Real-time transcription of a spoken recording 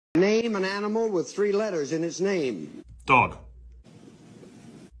Name an animal with 3 letters in its name. Dog.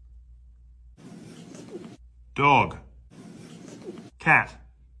 Dog. Cat.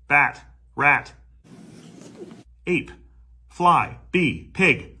 Bat. Rat. Ape. Fly. Bee.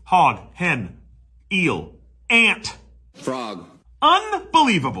 Pig. Hog. Hen. Eel. Ant. Frog.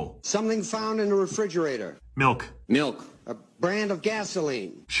 Unbelievable. Something found in a refrigerator. Milk. Milk. A brand of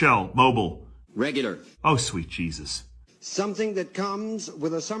gasoline. Shell. Mobile. Regular. Oh, sweet Jesus. Something that comes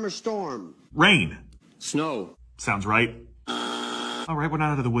with a summer storm. Rain. Snow. Sounds right. All right, we're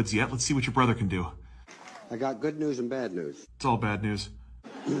not out of the woods yet. Let's see what your brother can do. I got good news and bad news. It's all bad news.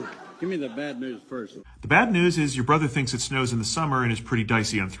 Give me the bad news first. The bad news is your brother thinks it snows in the summer and is pretty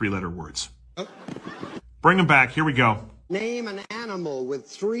dicey on 3-letter words. Bring him back. Here we go. Name an animal with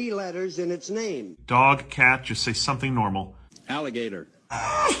 3 letters in its name. Dog, cat, just say something normal. Alligator.